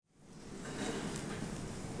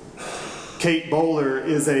Kate Bowler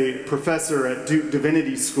is a professor at Duke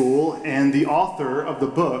Divinity School and the author of the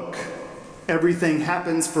book, Everything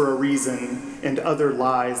Happens for a Reason and Other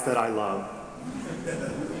Lies That I Love.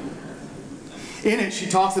 In it, she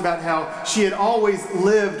talks about how she had always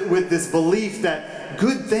lived with this belief that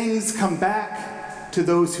good things come back to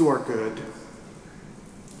those who are good.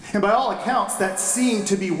 And by all accounts, that seemed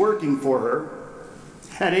to be working for her.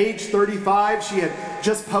 At age 35, she had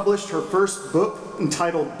just published her first book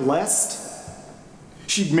entitled Blessed.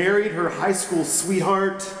 She'd married her high school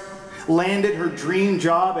sweetheart, landed her dream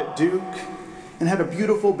job at Duke, and had a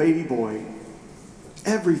beautiful baby boy.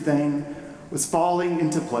 Everything was falling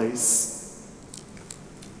into place.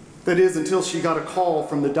 That is, until she got a call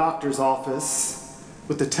from the doctor's office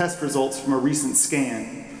with the test results from a recent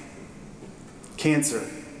scan. Cancer,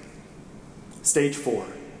 stage 4.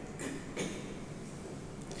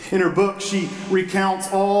 In her book, she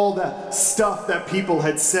recounts all the stuff that people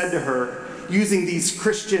had said to her using these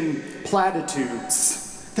Christian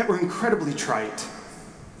platitudes that were incredibly trite.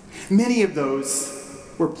 Many of those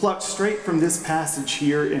were plucked straight from this passage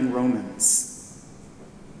here in Romans.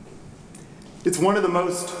 It's one of the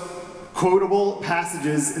most quotable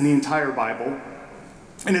passages in the entire Bible,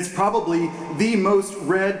 and it's probably the most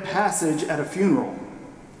read passage at a funeral.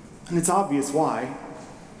 And it's obvious why.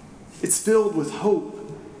 It's filled with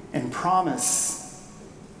hope and promise.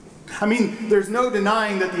 I mean, there's no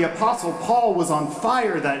denying that the Apostle Paul was on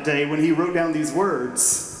fire that day when he wrote down these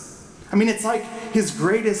words. I mean, it's like his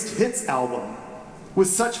greatest hits album, with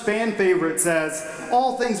such fan favorites as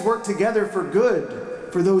all things work together for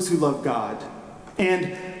good for those who love God,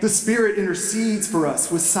 and the Spirit intercedes for us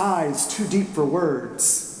with sighs too deep for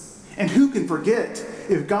words. And who can forget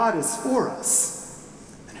if God is for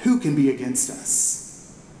us, and who can be against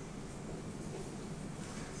us?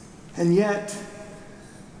 And yet,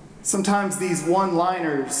 sometimes these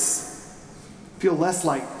one-liners feel less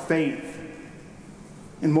like faith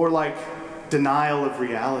and more like denial of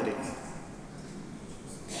reality.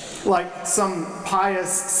 Like some pious,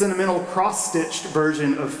 sentimental, cross-stitched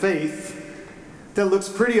version of faith that looks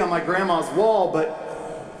pretty on my grandma's wall,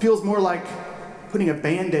 but feels more like putting a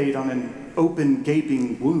Band-Aid on an open,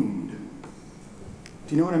 gaping wound.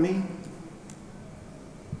 Do you know what I mean?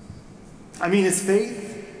 I mean, is faith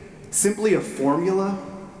simply a formula?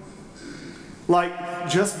 Like,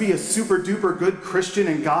 just be a super duper good Christian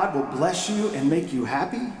and God will bless you and make you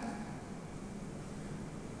happy?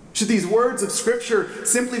 Should these words of Scripture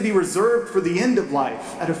simply be reserved for the end of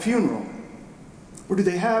life at a funeral? Or do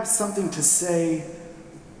they have something to say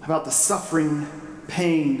about the suffering,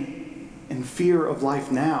 pain, and fear of life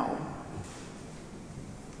now?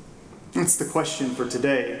 That's the question for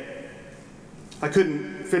today. I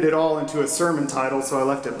couldn't fit it all into a sermon title, so I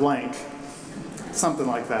left it blank. Something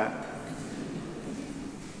like that.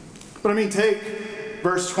 But I mean, take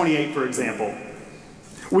verse 28, for example.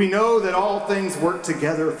 We know that all things work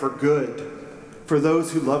together for good for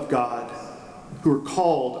those who love God, who are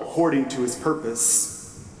called according to his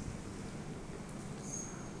purpose.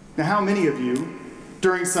 Now, how many of you,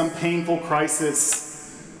 during some painful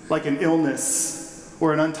crisis, like an illness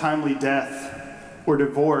or an untimely death or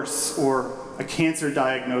divorce or a cancer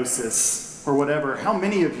diagnosis or whatever, how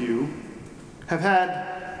many of you have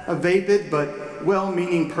had a vapid but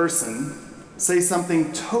well-meaning person say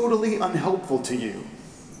something totally unhelpful to you?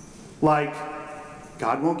 Like,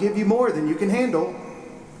 God won't give you more than you can handle.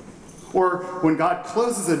 Or when God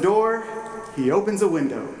closes a door, he opens a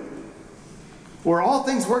window. Or all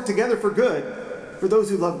things work together for good for those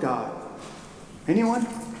who love God. Anyone?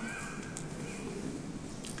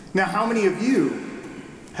 Now, how many of you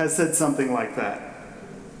has said something like that?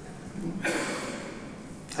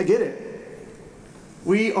 I get it.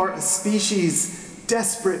 We are a species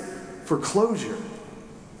desperate for closure.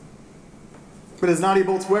 But as Nadia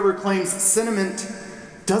Bolz-Weber claims, sentiment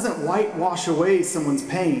doesn't whitewash away someone's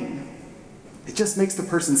pain. It just makes the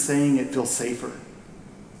person saying it feel safer.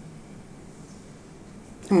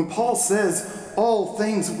 And when Paul says all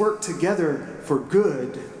things work together for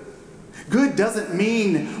good, good doesn't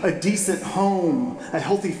mean a decent home, a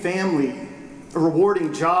healthy family, a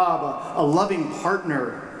rewarding job, a loving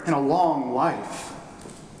partner, and a long life.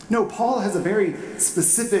 No, Paul has a very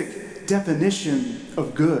specific definition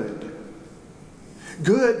of good.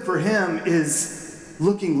 Good for him is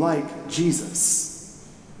looking like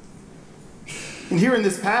Jesus. And here in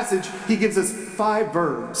this passage, he gives us 5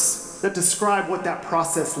 verbs that describe what that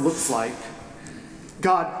process looks like.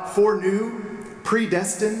 God foreknew,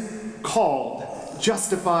 predestined, called,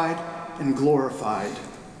 justified, and glorified.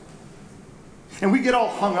 And we get all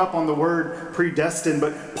hung up on the word predestined,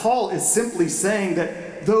 but Paul is simply saying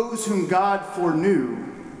that those whom God foreknew,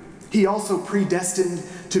 He also predestined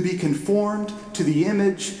to be conformed to the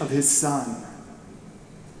image of his Son.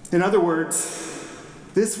 In other words,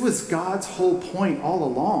 this was God's whole point all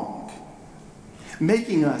along,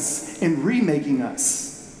 making us and remaking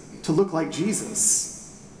us to look like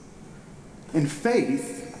Jesus. And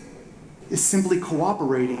faith is simply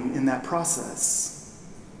cooperating in that process.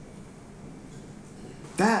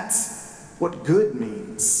 That's what good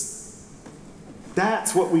means.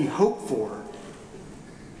 That's what we hope for.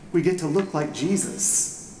 We get to look like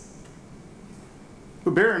Jesus.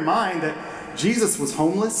 But bear in mind that Jesus was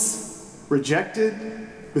homeless, rejected,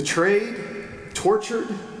 betrayed, tortured,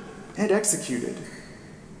 and executed.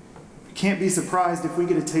 We can't be surprised if we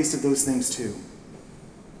get a taste of those things too.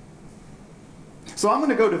 So I'm going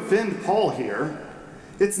to go defend Paul here.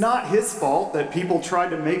 It's not his fault that people tried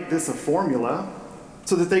to make this a formula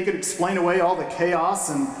so that they could explain away all the chaos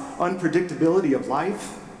and unpredictability of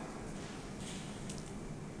life.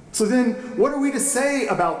 So then, what are we to say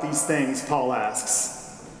about these things, Paul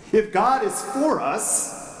asks? If God is for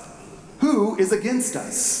us, who is against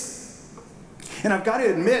us? And I've got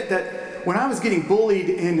to admit that when I was getting bullied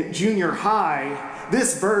in junior high,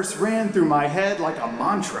 this verse ran through my head like a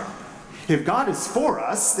mantra. If God is for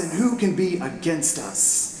us, then who can be against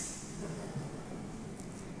us?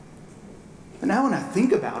 And now when I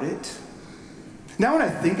think about it, now when I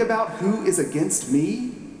think about who is against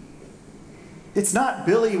me, it's not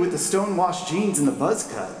Billy with the stonewashed jeans and the buzz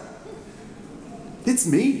cut. It's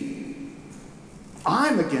me.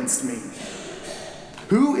 I'm against me.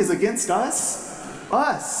 Who is against us?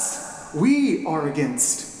 Us. We are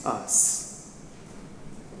against us.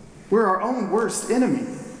 We're our own worst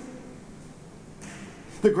enemy.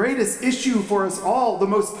 The greatest issue for us all, the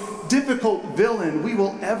most difficult villain we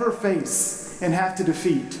will ever face and have to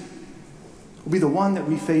defeat, will be the one that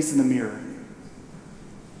we face in the mirror.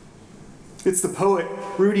 It's the poet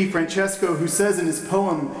Rudy Francesco who says in his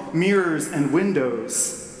poem, Mirrors and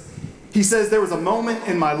Windows, he says, there was a moment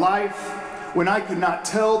in my life when I could not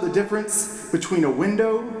tell the difference between a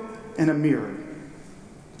window and a mirror.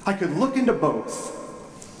 I could look into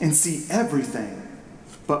both and see everything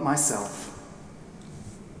but myself.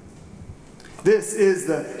 This is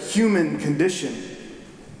the human condition.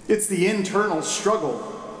 It's the internal struggle.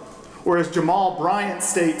 Or as Jamal Bryant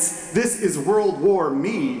states, this is World War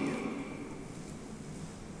Me.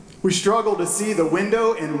 We struggle to see the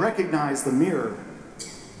window and recognize the mirror.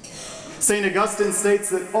 St. Augustine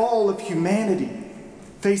states that all of humanity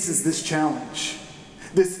faces this challenge,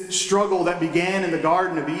 this struggle that began in the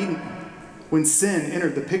Garden of Eden when sin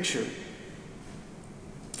entered the picture.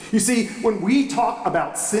 You see, when we talk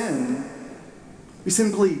about sin, we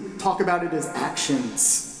simply talk about it as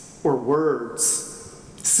actions or words.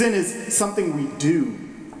 Sin is something we do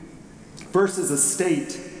versus a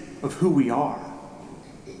state of who we are.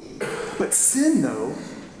 But sin, though,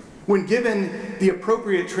 when given the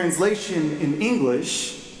appropriate translation in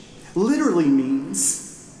English, literally means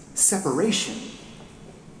separation.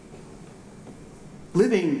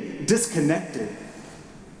 Living disconnected.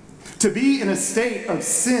 To be in a state of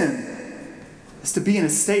sin is to be in a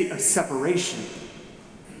state of separation.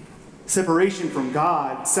 Separation from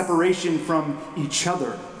God, separation from each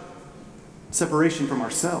other, separation from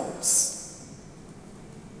ourselves.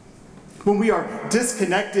 When we are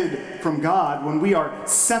disconnected from God, when we are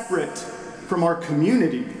separate from our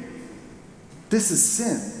community, this is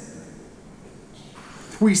sin.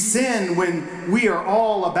 We sin when we are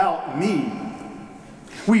all about me.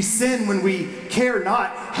 We sin when we care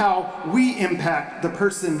not how we impact the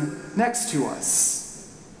person next to us.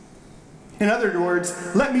 In other words,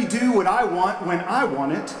 let me do what I want when I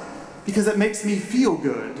want it because it makes me feel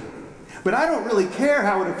good. But I don't really care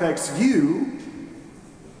how it affects you.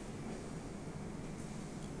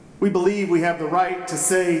 We believe we have the right to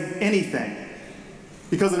say anything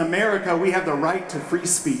because in America we have the right to free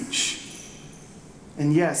speech.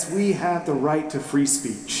 And yes, we have the right to free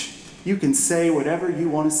speech. You can say whatever you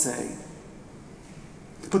want to say.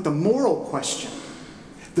 But the moral question,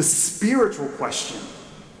 the spiritual question,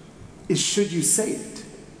 is should you say it?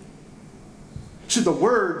 Should the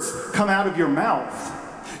words come out of your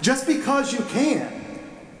mouth? Just because you can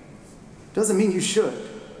doesn't mean you should.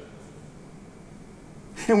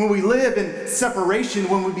 And when we live in separation,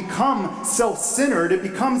 when we become self-centered, it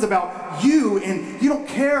becomes about you and you don't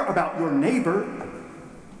care about your neighbor.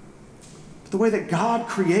 But the way that God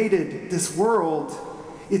created this world,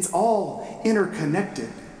 it's all interconnected.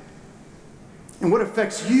 And what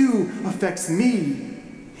affects you affects me.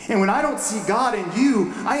 And when I don't see God in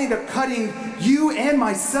you, I end up cutting you and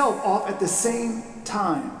myself off at the same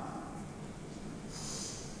time.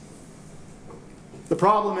 The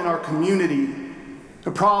problem in our community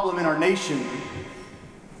The problem in our nation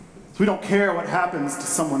is we don't care what happens to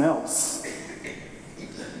someone else.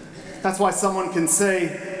 That's why someone can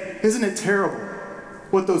say, "Isn't it terrible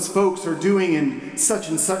what those folks are doing in such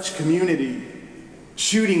and such community,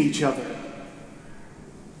 shooting each other?"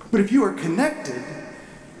 But if you are connected,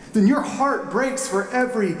 then your heart breaks for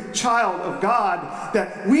every child of God,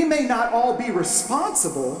 that we may not all be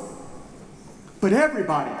responsible, but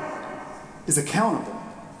everybody is accountable.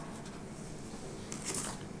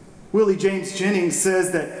 Willie James Jennings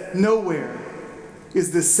says that nowhere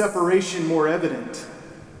is this separation more evident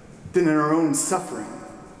than in our own suffering.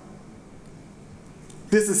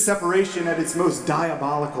 This is separation at its most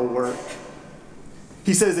diabolical work.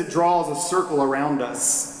 He says it draws a circle around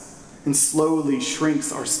us and slowly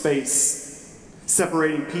shrinks our space,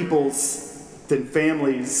 separating peoples, then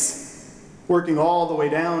families, working all the way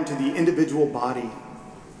down to the individual body.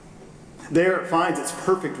 There it finds its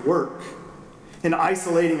perfect work in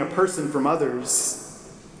isolating a person from others,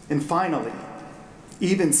 and finally,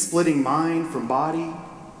 even splitting mind from body,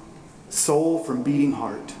 soul from beating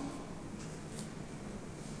heart.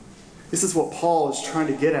 This is what Paul is trying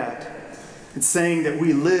to get at. It's saying that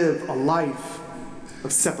we live a life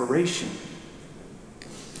of separation.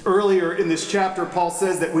 Earlier in this chapter, Paul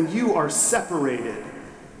says that when you are separated,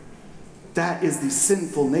 that is the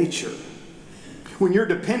sinful nature. When you're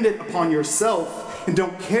dependent upon yourself and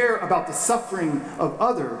don't care about the suffering of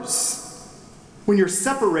others, when you're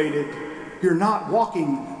separated, you're not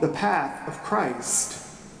walking the path of Christ.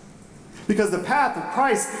 Because the path of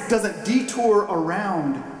Christ doesn't detour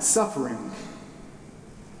around suffering.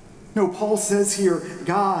 No, Paul says here,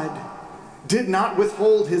 God did not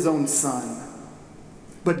withhold his own Son,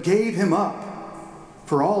 but gave him up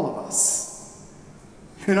for all of us.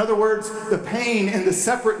 In other words, the pain and the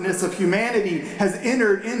separateness of humanity has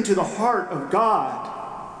entered into the heart of God.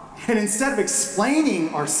 And instead of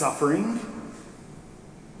explaining our suffering,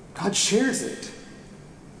 God shares it.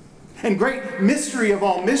 And great mystery of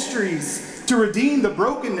all mysteries, to redeem the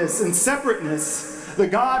brokenness and separateness, the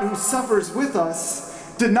God who suffers with us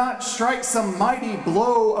did not strike some mighty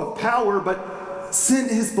blow of power, but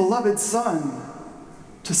sent his beloved Son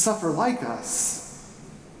to suffer like us.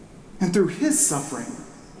 And through his suffering,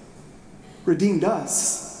 redeemed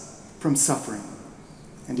us from suffering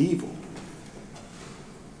and evil.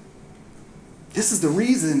 This is the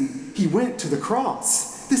reason he went to the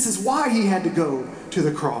cross. This is why he had to go to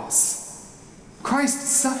the cross. Christ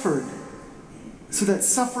suffered so that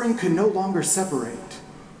suffering could no longer separate.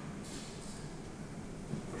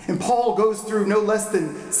 And Paul goes through no less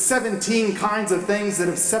than 17 kinds of things that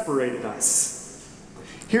have separated us.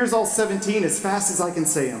 Here's all 17 as fast as I can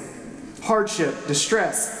say them. Hardship,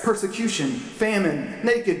 distress, persecution, famine,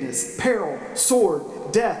 nakedness, peril,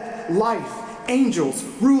 sword, death, life, angels,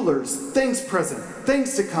 rulers, things present,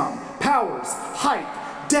 things to come, powers, height,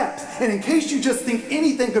 depth. And in case you just think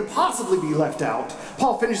anything could possibly be left out,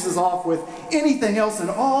 Paul finishes off with anything else in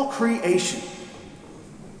all creation.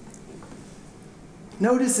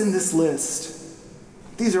 Notice in this list,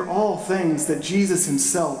 these are all things that Jesus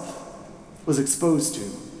himself was exposed to.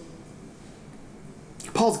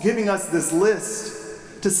 Paul's giving us this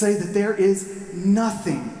list to say that there is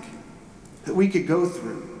nothing that we could go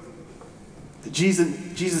through that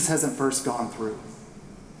Jesus hasn't first gone through.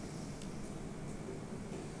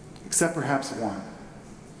 Except perhaps one.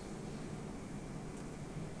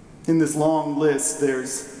 In this long list,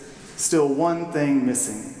 there's still one thing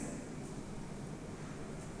missing.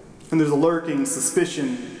 And there's a lurking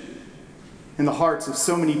suspicion in the hearts of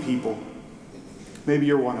so many people, maybe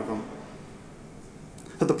you're one of them,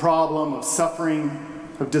 that the problem of suffering,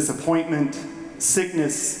 of disappointment,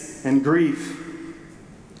 sickness, and grief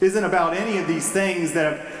isn't about any of these things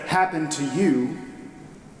that have happened to you.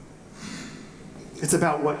 It's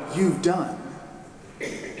about what you've done.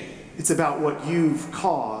 It's about what you've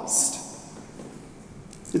caused.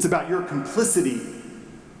 It's about your complicity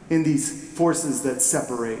in these forces that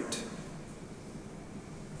separate.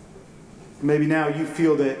 Maybe now you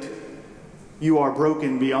feel that you are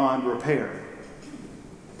broken beyond repair.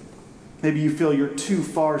 Maybe you feel you're too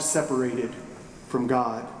far separated from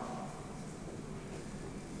God.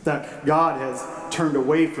 That God has turned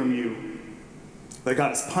away from you. That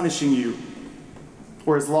God is punishing you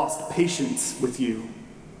or has lost patience with you.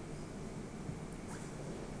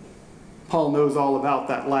 Paul knows all about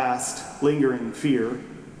that last lingering fear.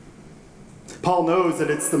 Paul knows that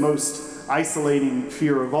it's the most isolating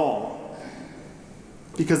fear of all,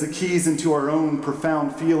 because it keys into our own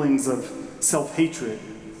profound feelings of self-hatred,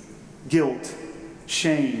 guilt,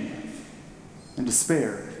 shame, and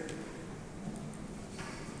despair.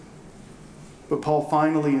 But Paul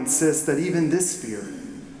finally insists that even this fear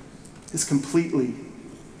is completely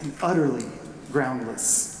and utterly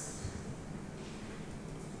groundless.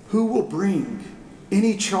 Who will bring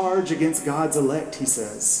any charge against God's elect, he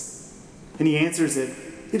says. And he answers it,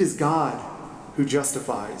 it is God who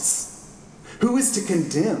justifies. Who is to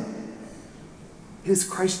condemn? It is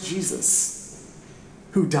Christ Jesus,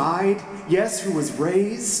 who died, yes, who was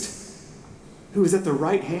raised, who is at the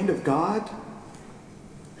right hand of God,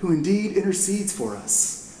 who indeed intercedes for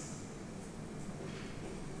us.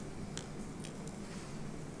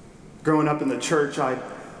 Growing up in the church, I'd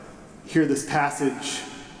hear this passage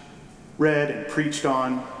read and preached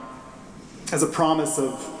on as a promise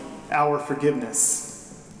of our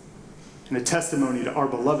forgiveness and a testimony to our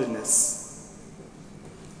belovedness.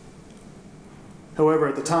 However,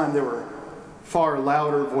 at the time, there were far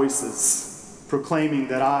louder voices proclaiming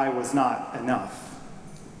that I was not enough.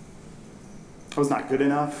 I was not good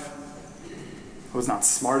enough. I was not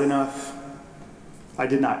smart enough. I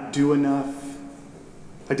did not do enough.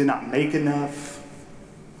 I did not make enough.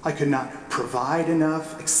 I could not provide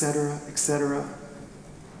enough, etc., etc.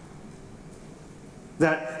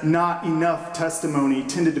 That not enough testimony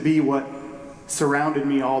tended to be what surrounded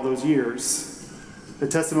me all those years. A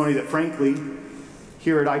testimony that, frankly,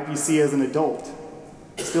 here at IPC as an adult,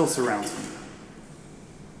 still surrounds me.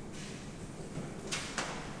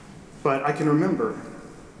 But I can remember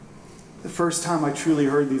the first time I truly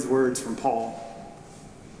heard these words from Paul.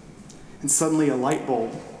 And suddenly a light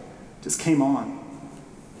bulb just came on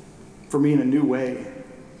for me in a new way.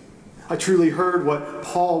 I truly heard what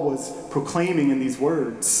Paul was proclaiming in these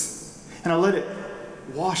words. And I let it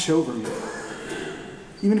wash over me,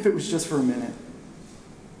 even if it was just for a minute.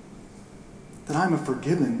 That I'm a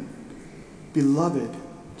forgiven, beloved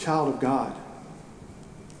child of God,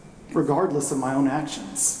 regardless of my own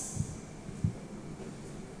actions.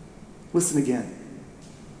 Listen again.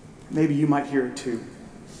 Maybe you might hear it too.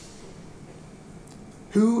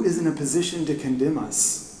 Who is in a position to condemn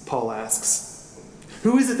us, Paul asks.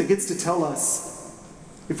 Who is it that gets to tell us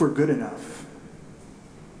if we're good enough?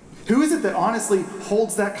 Who is it that honestly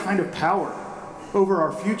holds that kind of power over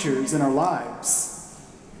our futures and our lives?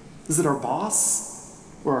 Is it our boss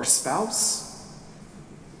or our spouse?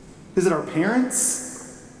 Is it our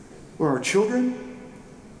parents or our children?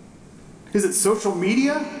 Is it social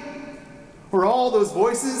media or all those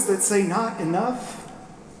voices that say not enough?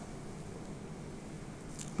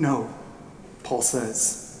 No, Paul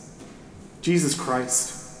says. Jesus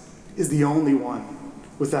Christ is the only one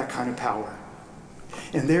with that kind of power.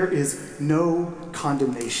 And there is no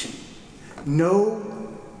condemnation.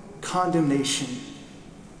 No condemnation.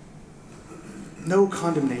 No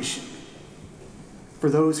condemnation for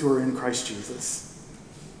those who are in Christ Jesus.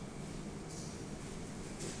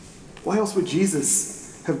 Why else would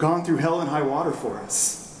Jesus have gone through hell and high water for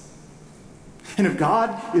us? And if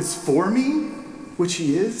God is for me, which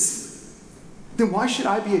he is, then why should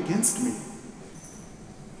I be against me?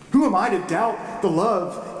 Who am I to doubt the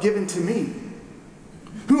love given to me?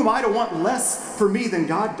 Who am I to want less for me than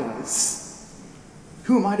God does?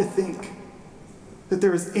 Who am I to think that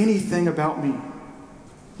there is anything about me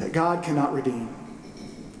that God cannot redeem?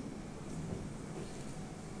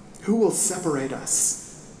 Who will separate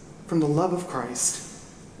us from the love of Christ?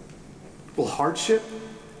 Will hardship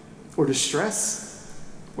or distress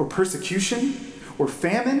or persecution or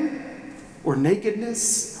famine or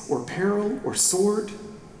nakedness or peril or sword?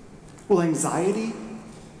 Will anxiety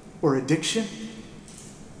or addiction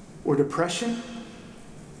or depression?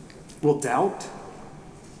 Will doubt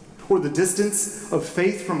or the distance of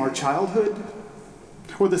faith from our childhood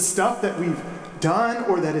or the stuff that we've done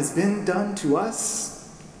or that has been done to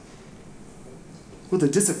us? Will the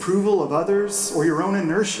disapproval of others or your own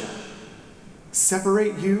inertia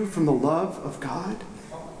separate you from the love of God?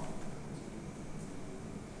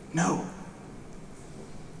 No.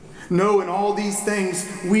 No, in all these things,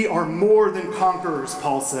 we are more than conquerors,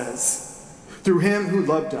 Paul says, through him who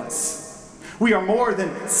loved us. We are more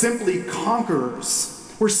than simply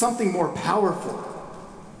conquerors. We're something more powerful.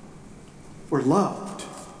 We're loved.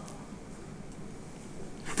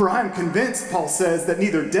 For I am convinced, Paul says, that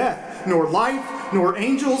neither death, nor life, nor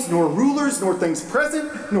angels, nor rulers, nor things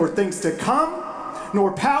present, nor things to come,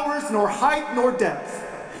 nor powers, nor height, nor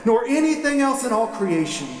depth, nor anything else in all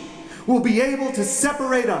creation will be able to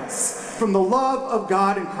separate us from the love of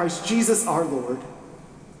God in Christ Jesus our Lord.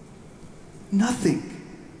 Nothing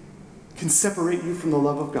can separate you from the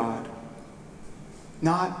love of God.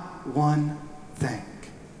 Not one thing.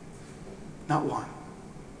 Not one.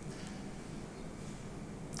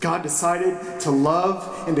 God decided to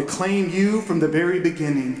love and to claim you from the very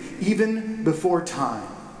beginning, even before time.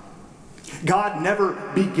 God never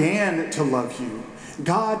began to love you.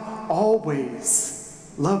 God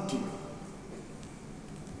always loved you.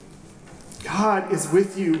 God is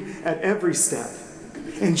with you at every step.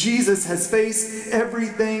 And Jesus has faced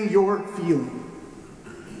everything you're feeling.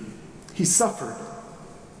 He suffered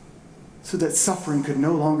so that suffering could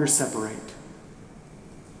no longer separate.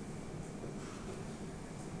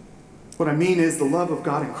 What I mean is the love of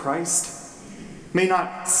God in Christ may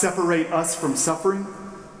not separate us from suffering,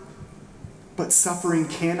 but suffering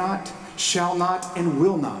cannot, shall not, and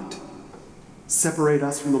will not separate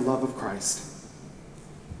us from the love of Christ.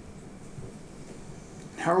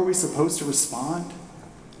 How are we supposed to respond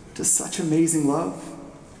to such amazing love?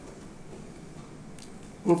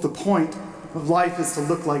 Well, if the point of life is to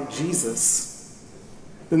look like Jesus,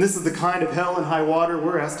 then this is the kind of hell and high water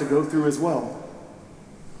we're asked to go through as well.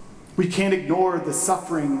 We can't ignore the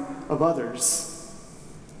suffering of others,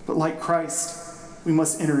 but like Christ, we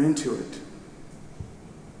must enter into it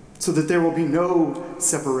so that there will be no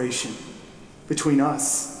separation between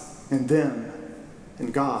us and them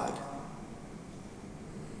and God.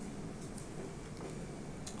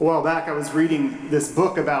 A while back, I was reading this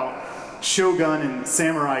book about shogun and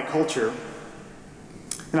samurai culture,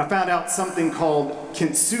 and I found out something called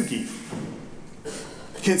kintsugi.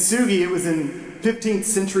 Kintsugi, it was in 15th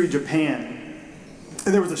century Japan,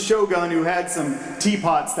 and there was a shogun who had some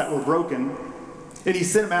teapots that were broken, and he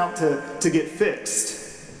sent them out to get fixed.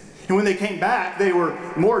 And when they came back, they were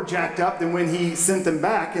more jacked up than when he sent them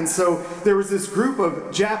back, and so there was this group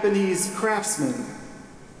of Japanese craftsmen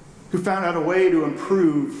who found out a way to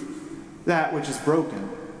improve that which is broken,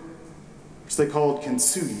 which they called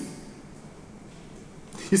kintsugi.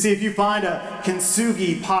 You see, if you find a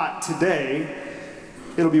kintsugi pot today,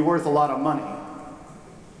 it'll be worth a lot of money.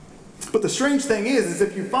 But the strange thing is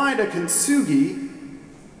if you find a kintsugi,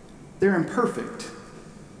 they're imperfect.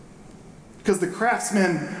 Because the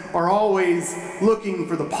craftsmen are always looking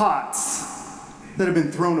for the pots that have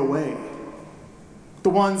been thrown away, the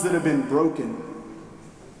ones that have been broken,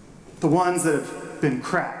 the ones that have been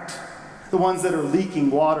cracked, the ones that are leaking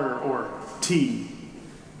water or tea.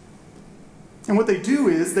 And what they do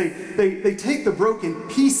is they take the broken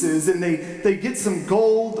pieces and they get some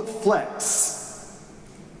gold flecks,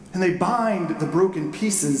 and they bind the broken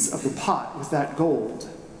pieces of the pot with that gold,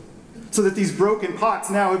 so that these broken pots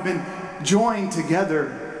now have been joined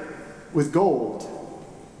together with gold.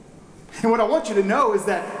 And what I want you to know is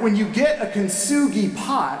that when you get a kintsugi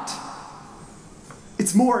pot,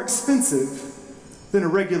 it's more expensive than a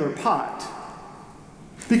regular pot,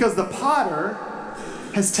 because the potter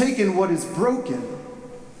has taken what is broken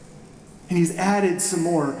and he's added some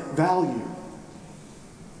more value.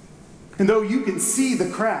 And though you can see the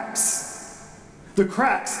cracks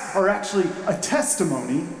are actually a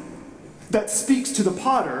testimony that speaks to the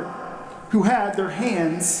potter who had their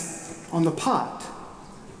hands on the pot.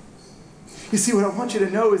 You see, what I want you to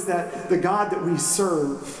know is that the God that we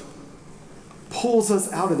serve pulls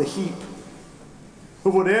us out of the heap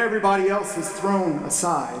of what everybody else has thrown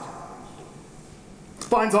aside,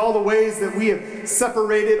 finds all the ways that we have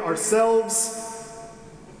separated ourselves,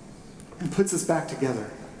 and puts us back together.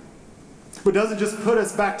 But doesn't just put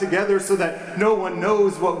us back together so that no one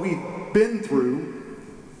knows what we've been through.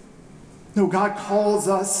 No, God calls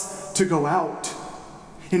us to go out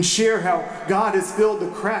and share how God has filled the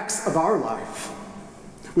cracks of our life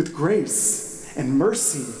with grace and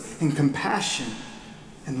mercy and compassion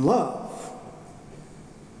and love,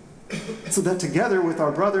 so that together with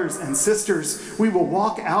our brothers and sisters, we will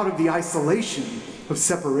walk out of the isolation of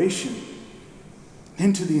separation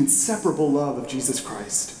into the inseparable love of Jesus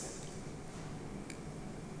Christ.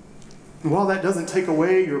 And while that doesn't take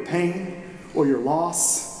away your pain or your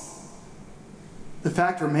loss, the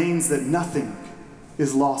fact remains that nothing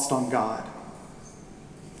is lost on God.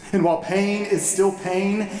 And while pain is still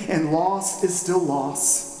pain and loss is still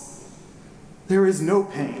loss, there is no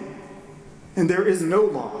pain and there is no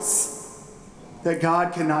loss that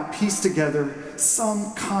God cannot piece together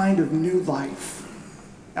some kind of new life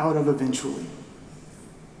out of eventually.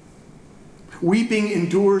 Weeping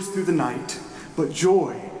endures through the night, but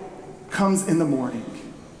joy comes in the morning.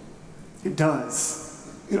 It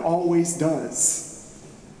does. It always does.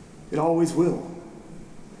 It always will.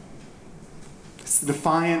 It's the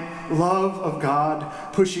defiant love of God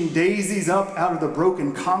pushing daisies up out of the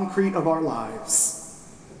broken concrete of our lives.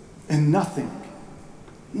 And nothing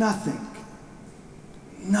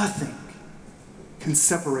can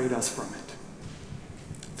separate us from it.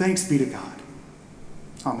 Thanks be to God.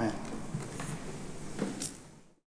 Amen.